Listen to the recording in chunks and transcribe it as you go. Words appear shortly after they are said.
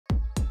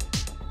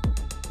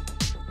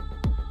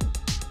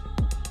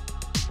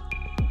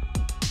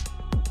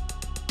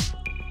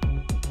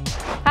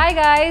Hi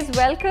guys,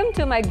 welcome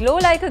to my Glow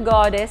Like a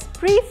Goddess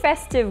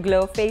pre-festive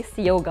glow face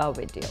yoga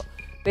video.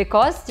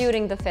 Because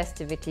during the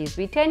festivities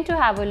we tend to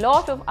have a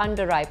lot of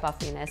under eye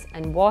puffiness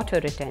and water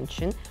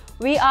retention,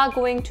 we are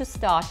going to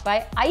start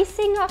by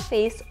icing our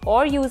face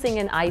or using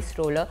an ice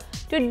roller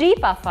to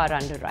depuff our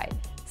under eye.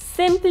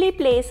 Simply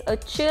place a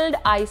chilled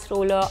ice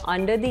roller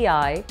under the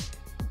eye,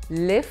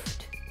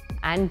 lift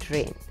and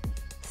drain.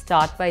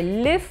 Start by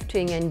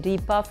lifting and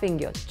depuffing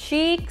your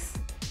cheeks,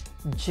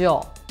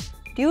 jaw.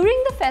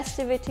 During the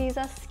festivities,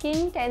 our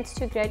skin tends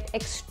to get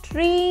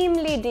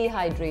extremely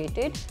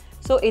dehydrated,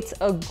 so it's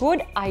a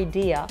good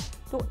idea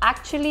to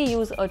actually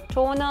use a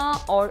toner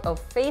or a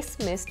face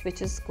mist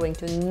which is going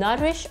to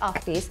nourish our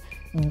face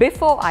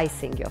before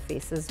icing your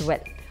face as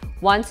well.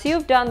 Once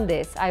you've done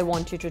this, I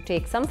want you to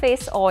take some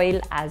face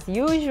oil as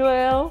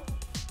usual.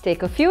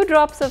 Take a few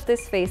drops of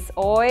this face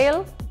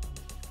oil.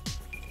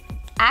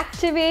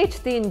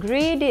 Activate the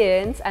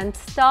ingredients and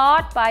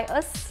start by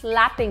a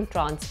slapping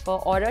transfer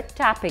or a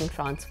tapping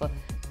transfer.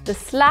 The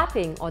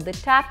slapping or the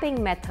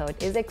tapping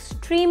method is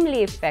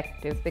extremely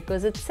effective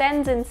because it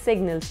sends in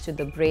signals to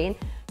the brain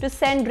to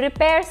send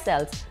repair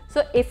cells.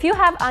 So if you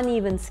have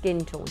uneven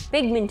skin tone,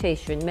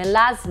 pigmentation,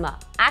 melasma,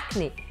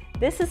 acne,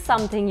 this is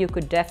something you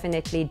could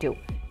definitely do.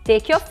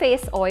 Take your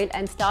face oil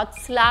and start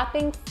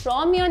slapping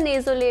from your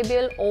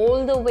nasolabial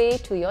all the way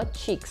to your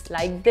cheeks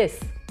like this.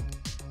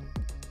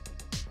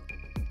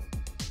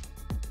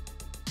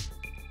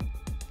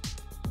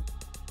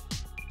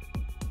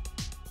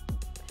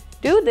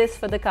 Do this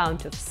for the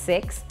count of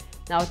 6.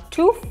 Now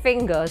 2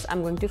 fingers,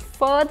 I'm going to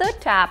further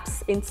tap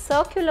in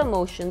circular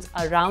motions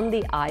around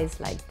the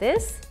eyes like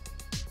this.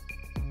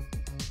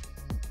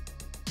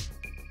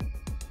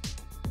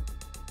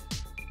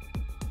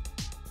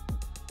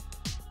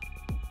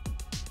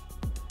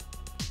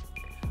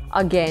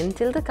 Again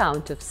till the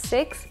count of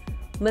 6.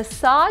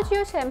 Massage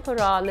your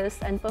temporalis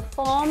and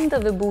perform the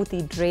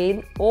vibhuti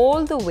drain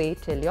all the way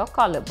till your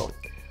collarbone.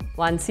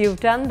 Once you've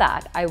done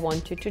that, I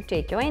want you to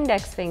take your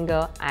index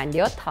finger and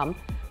your thumb,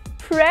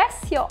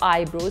 press your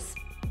eyebrows,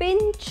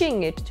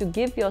 pinching it to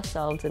give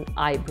yourselves an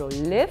eyebrow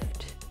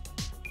lift.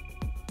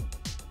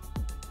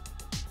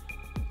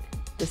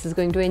 This is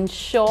going to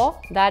ensure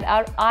that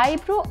our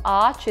eyebrow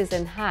arch is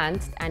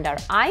enhanced and our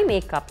eye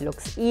makeup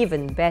looks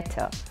even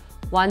better.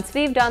 Once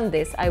we've done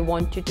this, I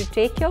want you to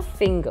take your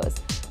fingers,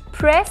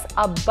 press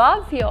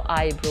above your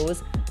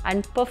eyebrows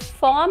and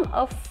perform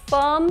a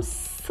firm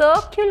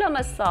circular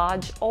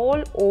massage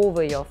all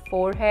over your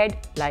forehead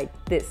like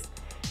this.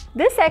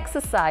 This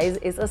exercise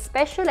is a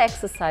special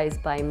exercise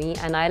by me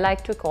and I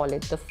like to call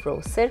it the fro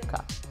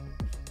circa.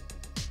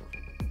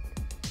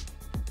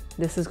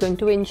 This is going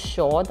to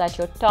ensure that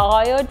your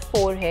tired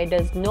forehead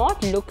does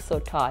not look so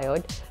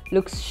tired,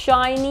 looks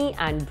shiny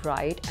and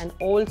bright, and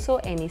also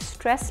any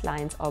stress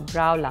lines or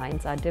brow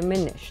lines are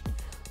diminished.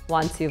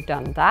 Once you've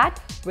done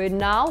that, we're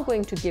now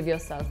going to give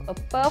yourself a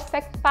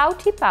perfect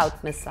pouty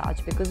pout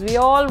massage because we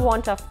all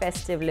want our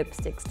festive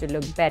lipsticks to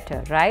look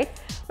better, right?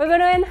 We're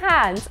going to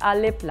enhance our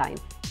lip line.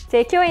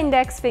 Take your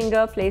index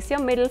finger, place your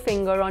middle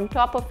finger on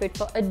top of it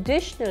for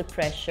additional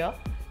pressure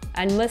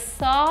and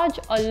massage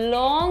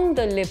along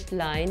the lip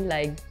line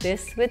like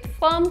this with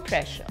firm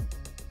pressure.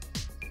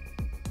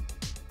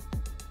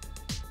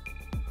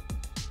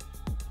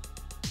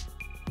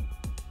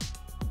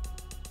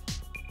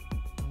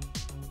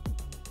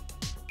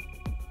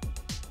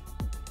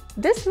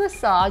 This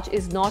massage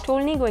is not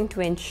only going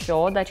to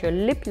ensure that your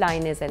lip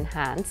line is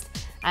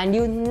enhanced and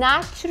you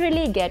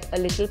naturally get a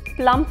little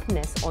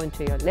plumpness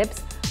onto your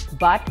lips,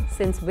 but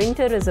since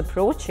winter is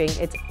approaching,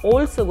 it's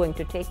also going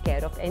to take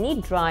care of any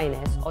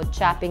dryness or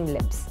chapping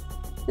lips.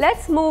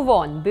 Let's move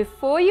on.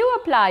 Before you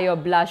apply your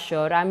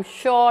blusher, I'm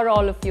sure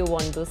all of you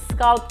want those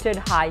sculpted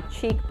high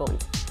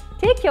cheekbones.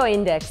 Take your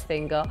index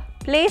finger,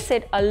 place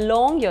it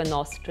along your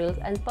nostrils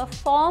and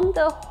perform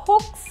the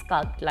hook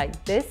sculpt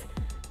like this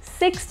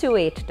 6 to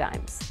 8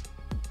 times.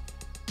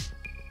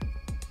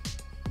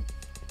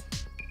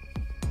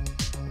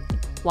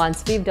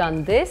 Once we've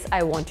done this,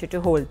 I want you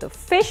to hold the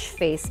fish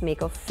face,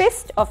 make a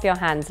fist of your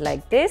hands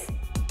like this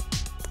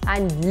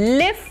and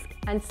lift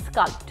and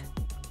sculpt.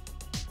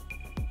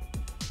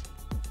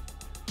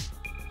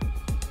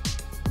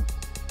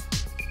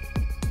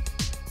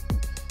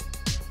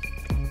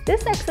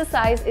 This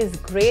exercise is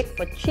great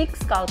for cheek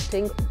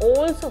sculpting,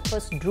 also for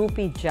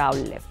droopy jowl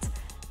lifts.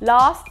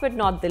 Last but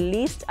not the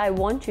least, I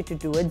want you to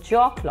do a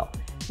jaw claw.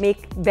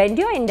 Bend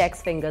your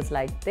index fingers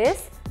like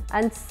this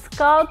and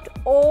sculpt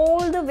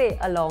all the way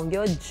along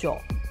your jaw.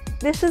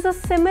 This is a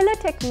similar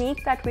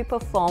technique that we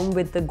perform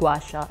with the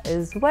gua sha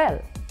as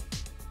well.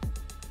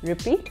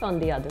 Repeat on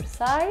the other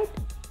side.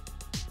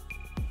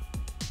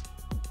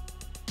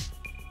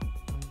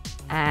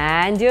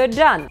 And you're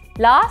done.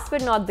 Last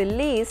but not the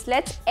least,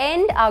 let's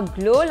end our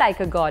Glow Like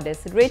a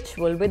Goddess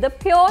ritual with a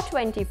pure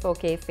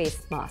 24K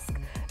face mask.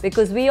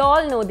 Because we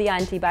all know the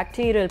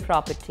antibacterial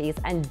properties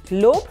and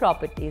glow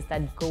properties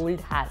that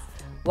gold has.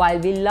 While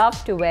we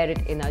love to wear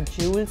it in our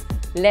jewels,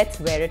 let's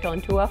wear it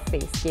onto our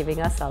face,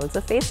 giving ourselves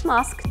a face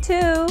mask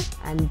too.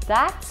 And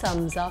that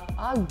sums up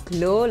our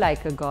Glow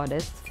Like a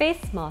Goddess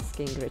face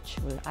masking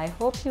ritual. I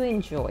hope you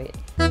enjoy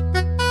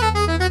it.